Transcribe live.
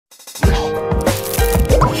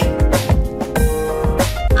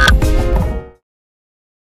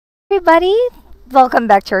Everybody, welcome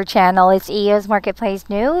back to our channel. It's EOS Marketplace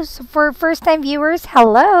News. For first-time viewers,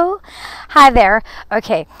 hello. Hi there.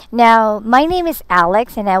 Okay, now my name is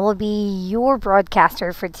Alex and I will be your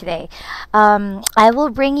broadcaster for today. I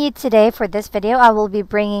will bring you today for this video, I will be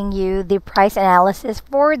bringing you the price analysis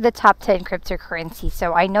for the top 10 cryptocurrencies.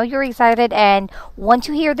 So I know you're excited and want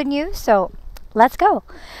to hear the news, so let's go.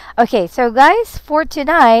 Okay, so guys, for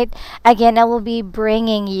tonight, again, I will be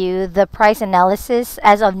bringing you the price analysis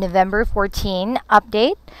as of November 14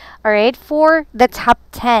 update, all right, for the top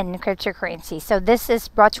 10 cryptocurrencies. So this is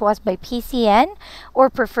brought to us by PCN or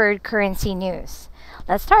Preferred Currency News.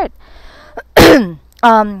 Let's start.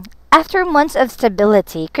 um, After months of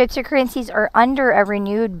stability, cryptocurrencies are under a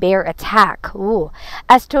renewed bear attack. Ooh,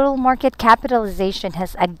 as total market capitalization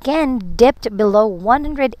has again dipped below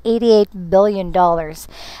 $188 billion.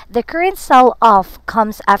 The current sell-off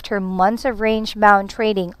comes after months of range-bound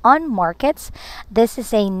trading on markets. This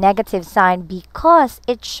is a negative sign because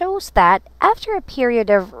it shows that after a period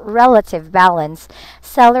of relative balance,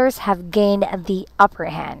 sellers have gained the upper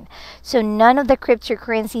hand. So none of the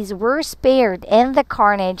cryptocurrencies were spared in the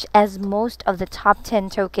carnage, as most of the top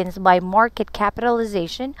 10 tokens by market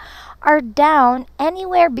capitalization are down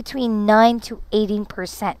anywhere between 9 to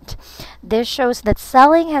 18%. This shows that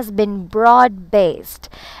selling has been broad-based,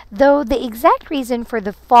 though the exact reason for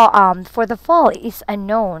the fall is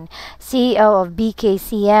unknown. CEO of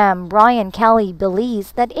BKCM, Brian Kelly,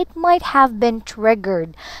 believes that it might have been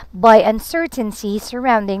triggered by uncertainty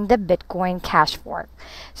surrounding the Bitcoin cash fork.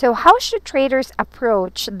 So how should traders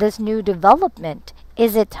approach this new development?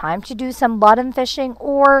 Is it time to do some bottom fishing,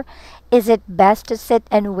 or is it best to sit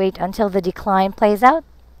and wait until the decline plays out?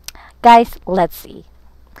 Guys, let's see.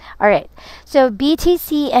 Alright, so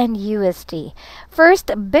BTC and USD. First,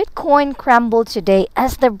 Bitcoin crumbled today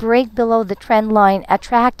as the break below the trend line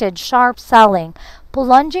attracted sharp selling,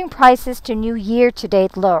 plunging prices to new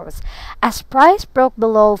year-to-date lows. As price broke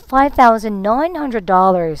below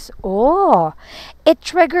 $5,900, it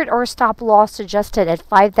triggered or stop loss suggested at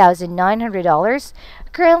 $5,900.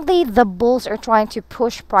 Currently, the bulls are trying to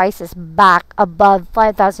push prices back above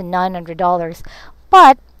 $5,900,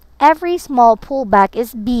 but every small pullback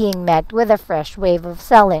is being met with a fresh wave of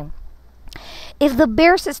selling. If the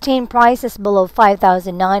bear sustain prices below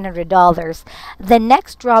 $5,900, the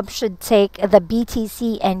next drop should take the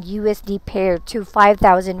BTC and USD pair to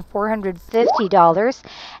 $5,450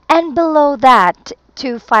 and below that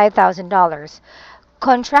to $5,000.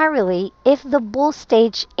 Contrarily, if the bull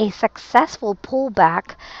stage a successful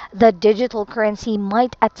pullback, the digital currency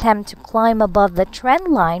might attempt to climb above the trend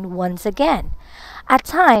line once again. At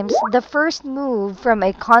times, the first move from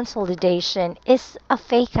a consolidation is a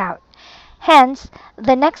fake out. Hence,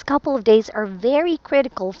 the next couple of days are very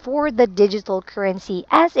critical for the digital currency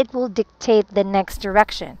as it will dictate the next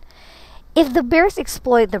direction. If the bears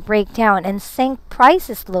exploit the breakdown and sink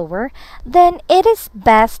prices lower, then it is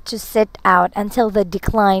best to sit out until the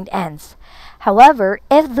decline ends. However,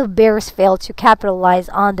 if the bears fail to capitalize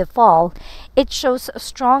on the fall, it shows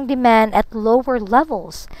strong demand at lower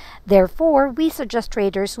levels. Therefore, we suggest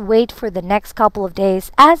traders wait for the next couple of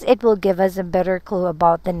days as it will give us a better clue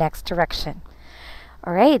about the next direction.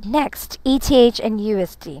 Alright, next, ETH and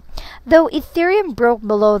USD. Though Ethereum broke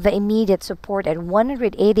below the immediate support at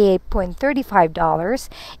 $188.35,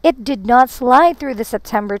 it did not slide through the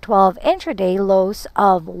September 12 intraday lows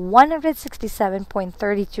of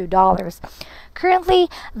 $167.32. Currently,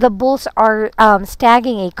 the bulls are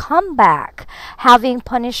staggering a comeback, having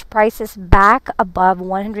punished prices back above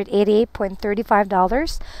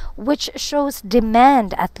 $188.35, which shows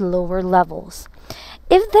demand at lower levels.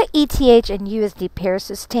 If the ETH and USD pair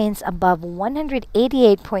sustains above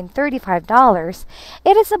 $188.35,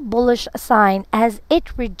 it is a bullish sign as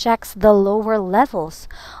it rejects the lower levels.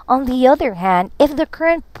 On the other hand, if the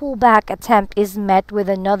current pullback attempt is met with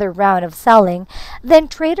another round of selling, then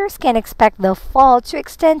traders can expect the fall to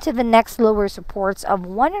extend to the next lower supports of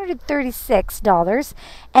 $136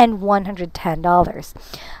 and $110.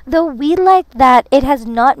 Though we like that it has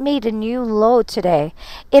not made a new low today,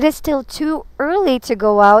 it is still too early to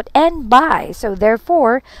go out and buy. So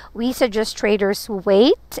therefore, we suggest traders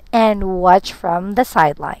wait and watch from the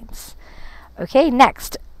sidelines. Okay,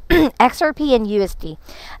 next. XRP and USD.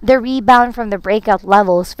 The rebound from the breakout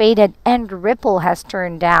levels faded and Ripple has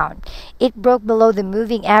turned down. It broke below the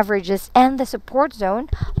moving averages and the support zone,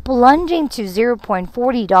 plunging to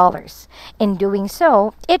 $0.40. In doing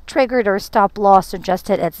so, it triggered our stop loss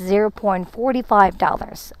suggested at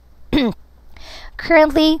 $0.45.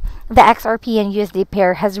 Currently, the XRP and USD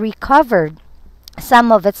pair has recovered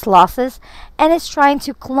some of its losses and is trying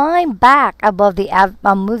to climb back above the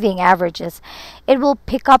moving averages. It will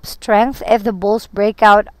pick up strength if the bulls break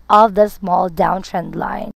out of the small downtrend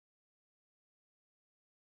line.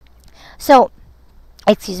 So,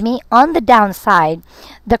 on the downside,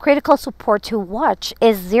 the critical support to watch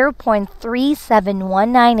is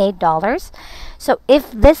 $0.37198. So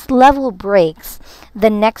if this level breaks, the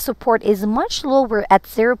next support is much lower at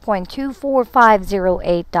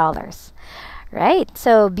 $0.24508. Right,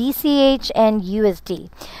 so BCH and USD.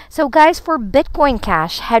 So guys, for Bitcoin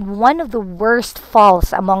Cash had one of the worst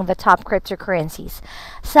falls among the top cryptocurrencies.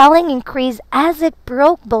 Selling increased as it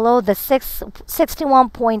broke below the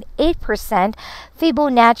 61.8%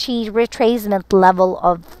 Fibonacci retracement level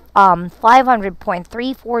of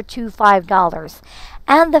 $500.3425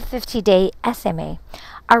 and the 50-day SMA.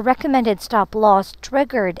 Our recommended stop loss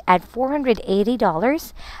triggered at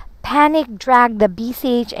 $480. Panic dragged the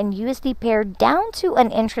BCH and USD pair down to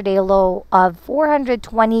an intraday low of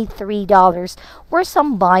 $423, where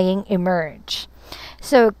some buying emerged.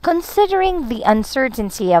 So, considering the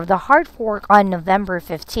uncertainty of the hard fork on November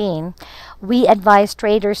 15, we advise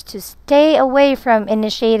traders to stay away from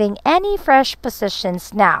initiating any fresh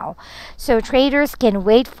positions now, so traders can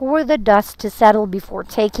wait for the dust to settle before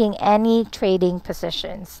taking any trading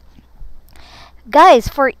positions. Guys,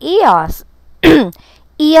 for EOS,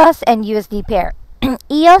 EOS and USD pair.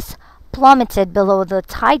 EOS plummeted below the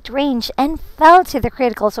tight range and fell to the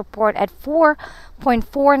critical support at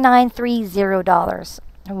 $4.4930.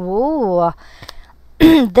 Ooh.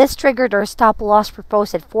 This triggered our stop loss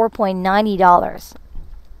proposed at $4.90.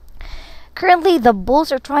 Currently, the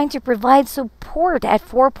bulls are trying to provide support at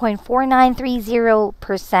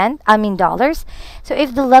 4.4930% dollars. So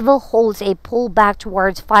if the level holds, a pullback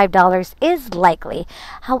towards $5 is likely.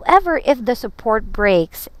 However, if the support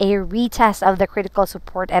breaks, a retest of the critical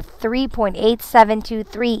support at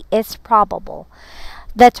 3.8723 is probable.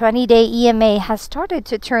 The 20-day EMA has started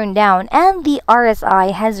to turn down and the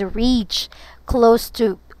RSI has reached close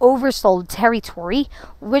to oversold territory,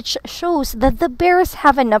 which shows that the bears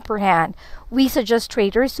have an upper hand. We suggest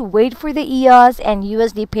traders to wait for the EOS and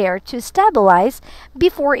USD pair to stabilize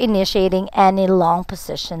before initiating any long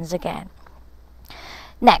positions again.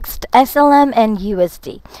 Next, SLM and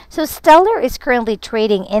USD. So Stellar is currently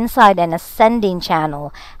trading inside an ascending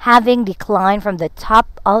channel, having declined from the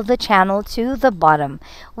top of the channel to the bottom.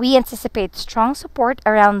 We anticipate strong support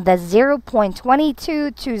around the $0.22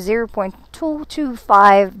 to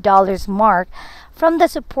 $0.225 mark from the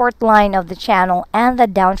support line of the channel and the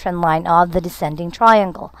downtrend line of the descending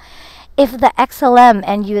triangle. If the XLM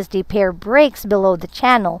and USD pair breaks below the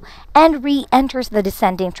channel and re-enters the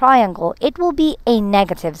descending triangle, it will be a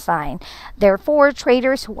negative sign. Therefore,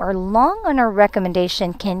 traders who are long on our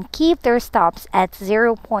recommendation can keep their stops at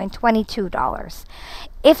 $0.22.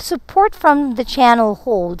 If support from the channel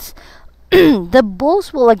holds, the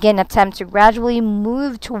bulls will again attempt to gradually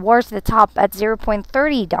move towards the top at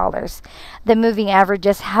 $0.30. The moving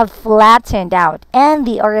averages have flattened out and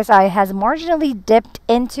the RSI has marginally dipped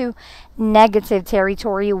into negative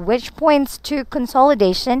territory, which points to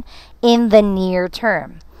consolidation in the near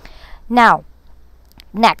term. Now,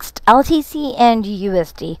 next, LTC and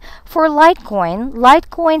USD. For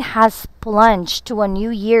Litecoin has plunged to a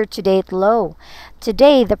new year-to-date low.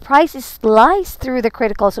 Today, the price is sliced through the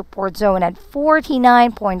critical support zone at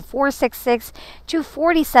 $49.466 to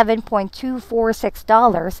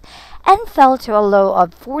 $47.246 and fell to a low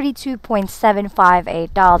of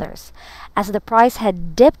 $42.758. As the price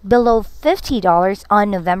had dipped below $50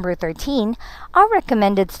 on November 13, our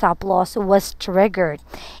recommended stop loss was triggered.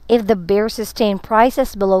 If the bear sustained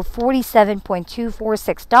prices below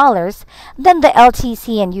 $47.246, then the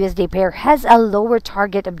LTC and USD pair has a lower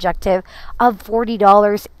target objective of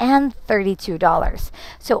 $40 and $32.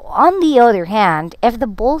 So on the other hand, if the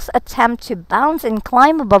bulls attempt to bounce and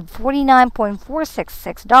climb above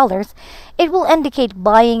 $49.466, it will indicate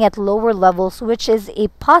buying at lower levels, which is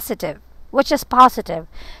positive.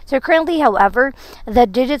 So currently, however, the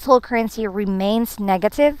digital currency remains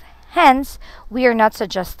negative. Hence, we are not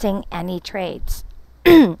suggesting any trades.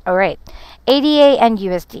 Alright, ADA and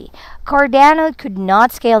USD. Cardano could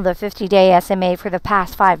not scale the 50-day SMA for the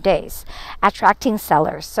past 5 days, attracting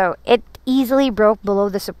sellers. So it easily broke below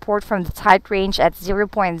the support from the tight range at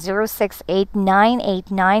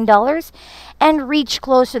 $0.068989 and reached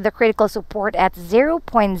close to the critical support at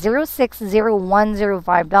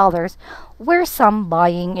 $0.060105, where some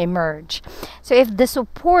buying emerge. So if the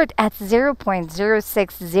support at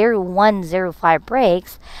 0.060105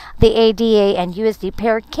 breaks, the ADA and USD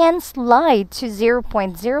pair can slide to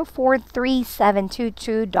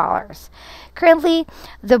 $0.043722. Currently,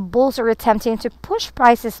 the bulls are attempting to push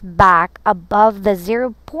prices back above the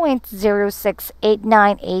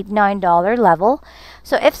 $0.068989 level.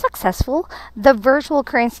 So if successful, the virtual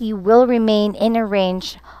currency will remain in a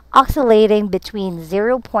range oscillating between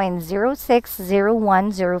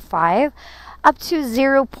 0.060105 up to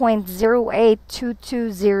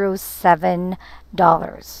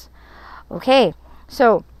 $0.082207. Okay,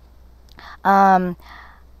 so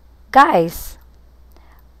guys,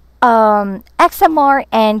 XMR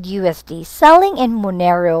and USD selling in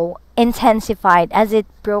Monero intensified as it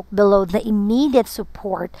broke below the immediate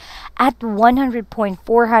support at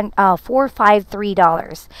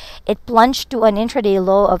 $100.453. It plunged to an intraday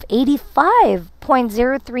low of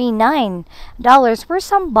 $85.039 where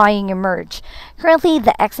some buying emerged. Currently,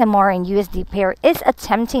 the XMR and USD pair is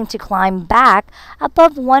attempting to climb back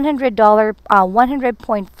above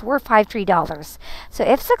 $100.453. So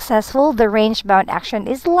if successful, the range-bound action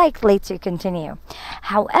is likely to continue.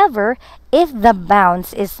 However, if the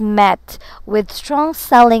bounce is met with strong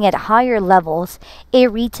selling at higher levels, a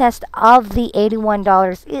retest of the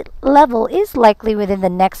 $81 level is likely within the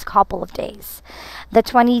next couple of days. The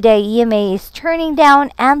 20-day EMA is turning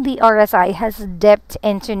down and the RSI has dipped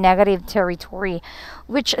into negative territory,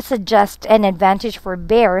 which suggests an advantage for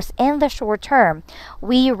bears in the short term.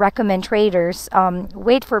 We recommend traders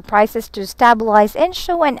wait for prices to stabilize and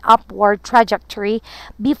show an upward trajectory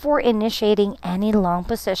before initiating any long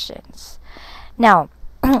positions. Now,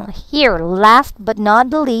 here, last but not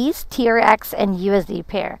the least, TRX and USD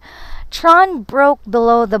pair. Tron broke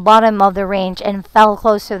below the bottom of the range and fell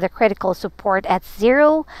close to the critical support at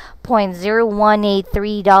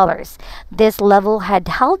 $0.0183. This level had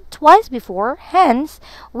held twice before, hence,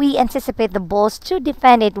 we anticipate the bulls to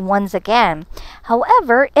defend it once again.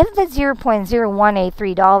 However, if the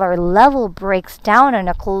 $0.0183 level breaks down on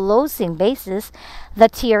a closing basis, the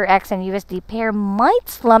TRX and USD pair might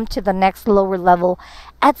slump to the next lower level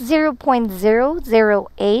at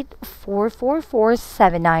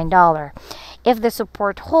 $0.00844479. If the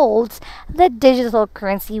support holds, the digital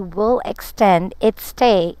currency will extend its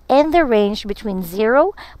stay in the range between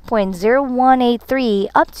 $0.0183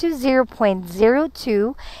 up to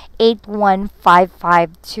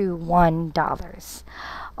 $0.02815521.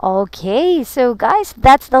 Okay, so guys,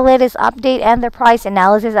 that's the latest update and the price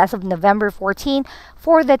analysis as of November 14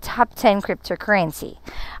 for the top 10 cryptocurrency.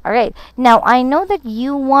 All right, now I know that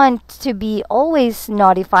you want to be always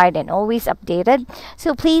notified and always updated,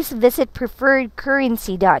 so please visit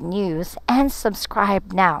preferredcurrency.news and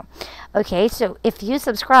subscribe now. Okay, so if you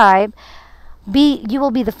subscribe, you will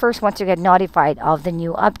be the first one to get notified of the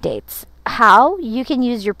new updates. How? You can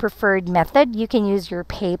use your preferred method. You can use your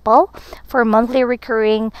PayPal for monthly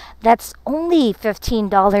recurring. That's only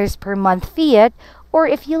 $15 per month fiat. Or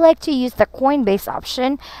if you like to use the Coinbase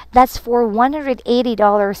option, that's for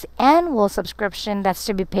 $180 annual subscription. That's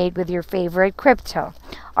to be paid with your favorite crypto.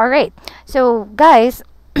 All right. So guys,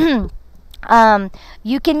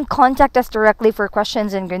 you can contact us directly for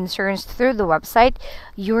questions and concerns through the website.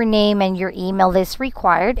 Your name and your email is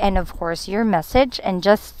required, and of course your message, and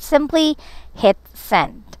just simply hit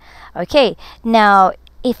send. Okay, now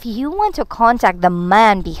if you want to contact the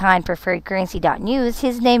man behind preferredcurrency.news,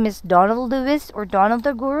 his name is Donald Lewis or Donald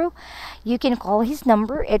the Guru. You can call his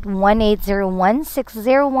number at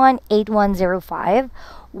 1-801-601-8105.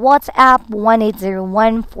 WhatsApp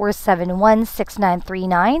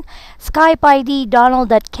 1-801-471-6939. Skype ID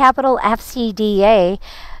Donald.capitalFCDA.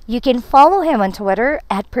 You can follow him on Twitter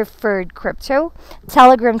at Preferred Crypto.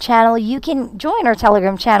 Telegram channel, you can join our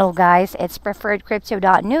Telegram channel, guys. It's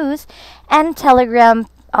preferredcrypto.news. And Telegram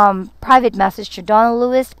private message to Donald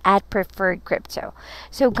Lewis at Preferred Crypto.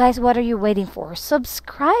 So guys, what are you waiting for?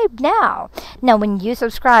 Subscribe now. Now when you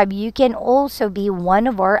subscribe, you can also be one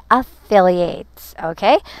of our affiliates.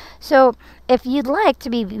 Okay, so if you'd like to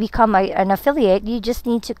become an affiliate, you just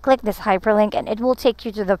need to click this hyperlink and it will take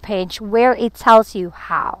you to the page where it tells you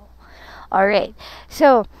how. All right,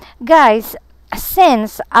 so guys,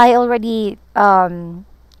 since I am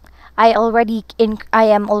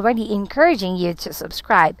already encouraging you to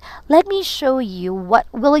subscribe. Let me show you what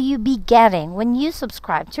will you be getting when you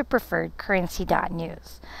subscribe to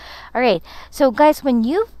preferredcurrency.news. All right, so guys, when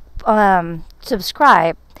you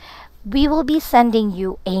subscribe, we will be sending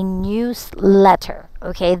you a newsletter.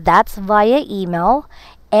 Okay, that's via email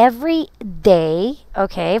every day.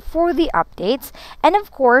 Okay, for the updates, and of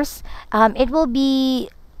course, it will be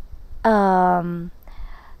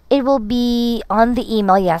It will be on the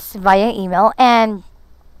email, yes, via email, and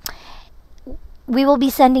we will be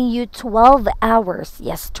sending you 12 hours,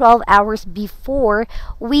 yes, 12 hours before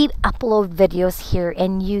we upload videos here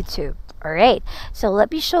in YouTube. All right, so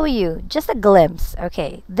let me show you just a glimpse.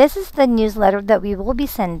 Okay, this is the newsletter that we will be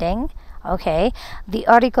sending. Okay, the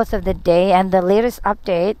articles of the day and the latest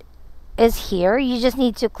update is here. You just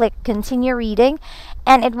need to click continue reading,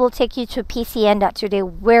 and it will take you to pcn.today,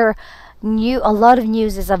 where a lot of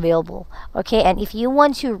news is available. Okay, and if you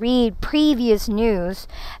want to read previous news,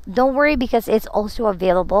 don't worry, because it's also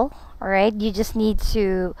available. All right, you just need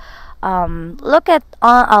to look at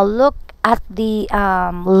the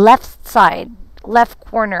left side, left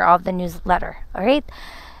corner of the newsletter. All right,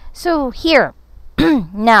 so here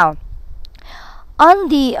now on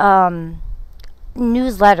the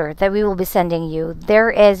newsletter that we will be sending you,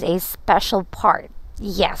 there is a special part.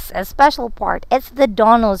 Yes, a special part. It's the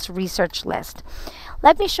Donald's research list.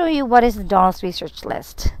 Let me show you what is the Donald's research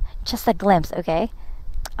list. Just a glimpse, okay?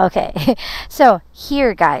 Okay. So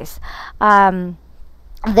here, guys,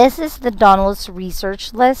 this is the Donald's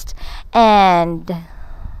research list, and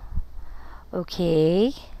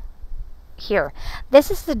okay, here, this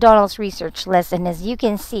is the Donald's research list, and as you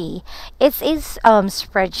can see, it's a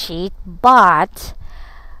spreadsheet, but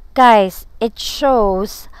guys, it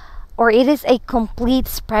shows, or it is a complete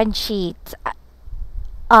spreadsheet.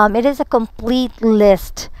 It is a complete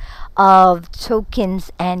list of tokens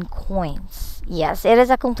and coins. Yes, it is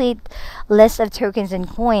a complete list of tokens and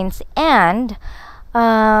coins, and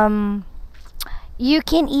you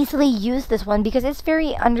can easily use this one because it's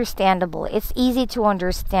very understandable. It's easy to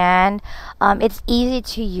understand, it's easy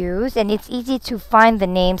to use, and it's easy to find the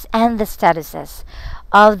names and the statuses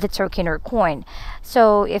of the token or coin.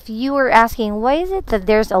 So if you were asking, why is it that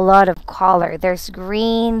there's a lot of color? There's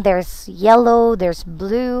green, there's yellow, there's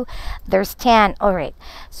blue, there's tan. All right,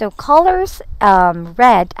 so colors,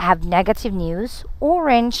 red have negative news,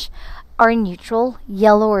 orange are neutral,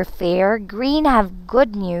 yellow or fair, green have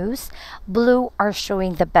good news, blue are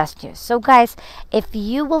showing the best news. So guys, if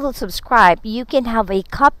you will subscribe, you can have a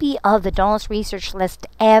copy of the Donald's research list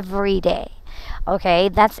every day. Okay,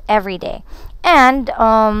 that's every day. And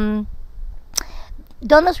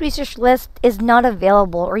Donald's research list is not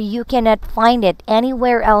available, or you cannot find it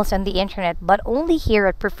anywhere else on the internet, but only here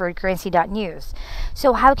at preferredcurrency.news.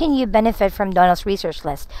 So how can you benefit from Donald's research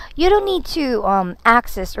list? You don't need to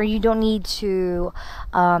access, or you don't need to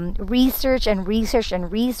research and research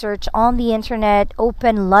and research on the internet,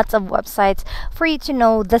 open lots of websites for you to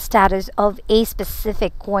know the status of a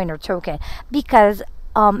specific coin or token, because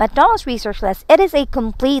at Donald's research list, it is a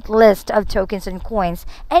complete list of tokens and coins,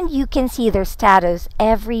 and you can see their status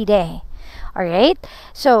every day. All right,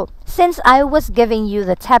 so since I was giving you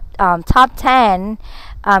the top 10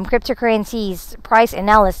 cryptocurrencies price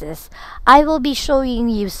analysis, I will be showing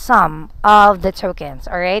you some of the tokens.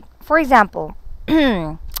 All right, for example,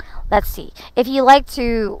 let's see, if you like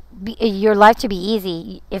to your life to be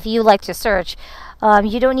easy, if you like to search,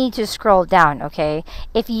 you don't need to scroll down. Okay,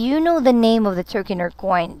 if you know the name of the token or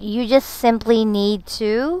coin, you just simply need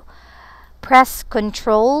to press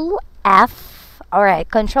Control F. All right,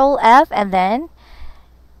 Control F, and then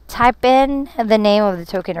type in the name of the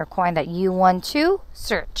token or coin that you want to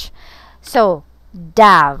search. So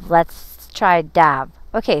DAV, let's try DAV.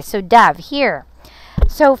 Okay, so DAV here.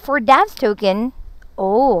 So for DAV's token,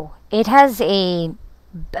 oh, it has the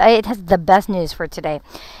best news for today.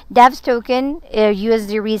 DAV's token,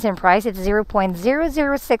 USD recent price, it's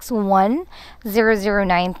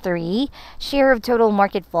 0.00610093. Share of total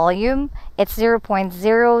market volume, it's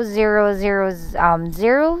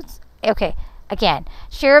 0.00000. Okay, again,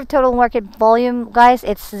 share of total market volume, guys,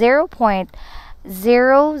 it's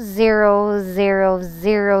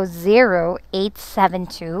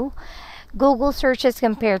 0.0000872. Google searches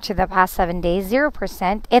compared to the past 7 days,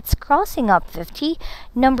 0%. It's crossing up 50.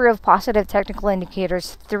 Number of positive technical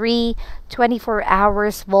indicators, 3. 24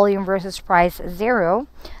 hours volume versus price, 0.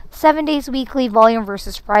 7 days weekly volume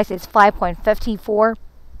versus price is 5.54.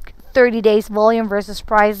 30 days volume versus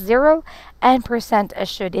price, 0. And percent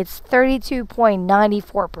issued, it's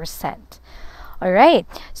 32.94%. All right.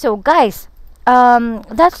 So guys,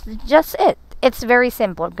 that's just it. It's very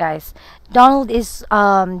simple, guys. Donald is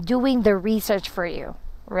doing the research for you,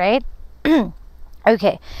 right?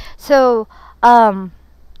 Okay, so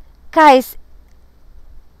guys,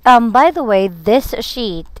 by the way, this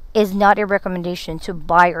sheet is not a recommendation to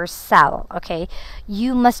buy or sell. Okay,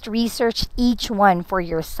 you must research each one for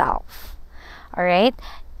yourself. All right.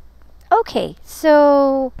 Okay,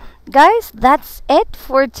 so guys, that's it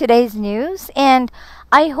for today's news, and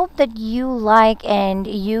I hope that you like and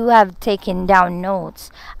you have taken down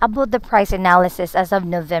notes about the price analysis as of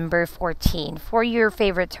November 14 for your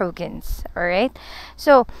favorite tokens. All right.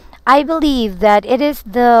 So I believe that it is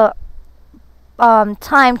the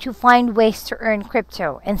time to find ways to earn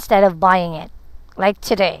crypto instead of buying it, like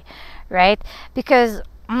today, right? Because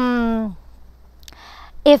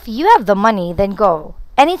if you have the money, then go.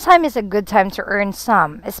 Anytime is a good time to earn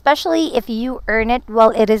some, especially if you earn it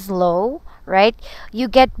while it is low, right? You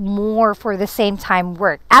get more for the same time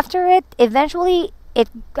work. After it, eventually it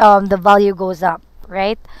the value goes up,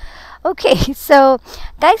 right? Okay, so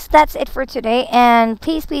guys, that's it for today. And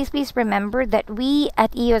please, please, please remember that we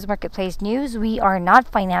at EOS Marketplace News, we are not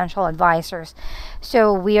financial advisors.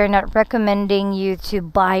 So we are not recommending you to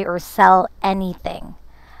buy or sell anything.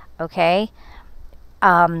 Okay?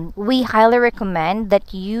 We highly recommend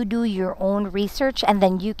that you do your own research and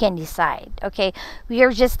then you can decide. Okay, we are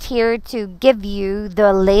just here to give you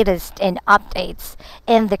the latest in updates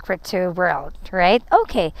in the crypto world, right?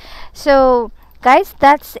 Okay, so guys,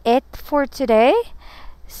 that's it for today.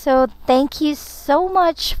 So thank you so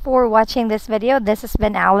much for watching this video. This has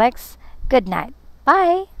been Alex. Good night.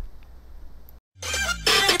 Bye.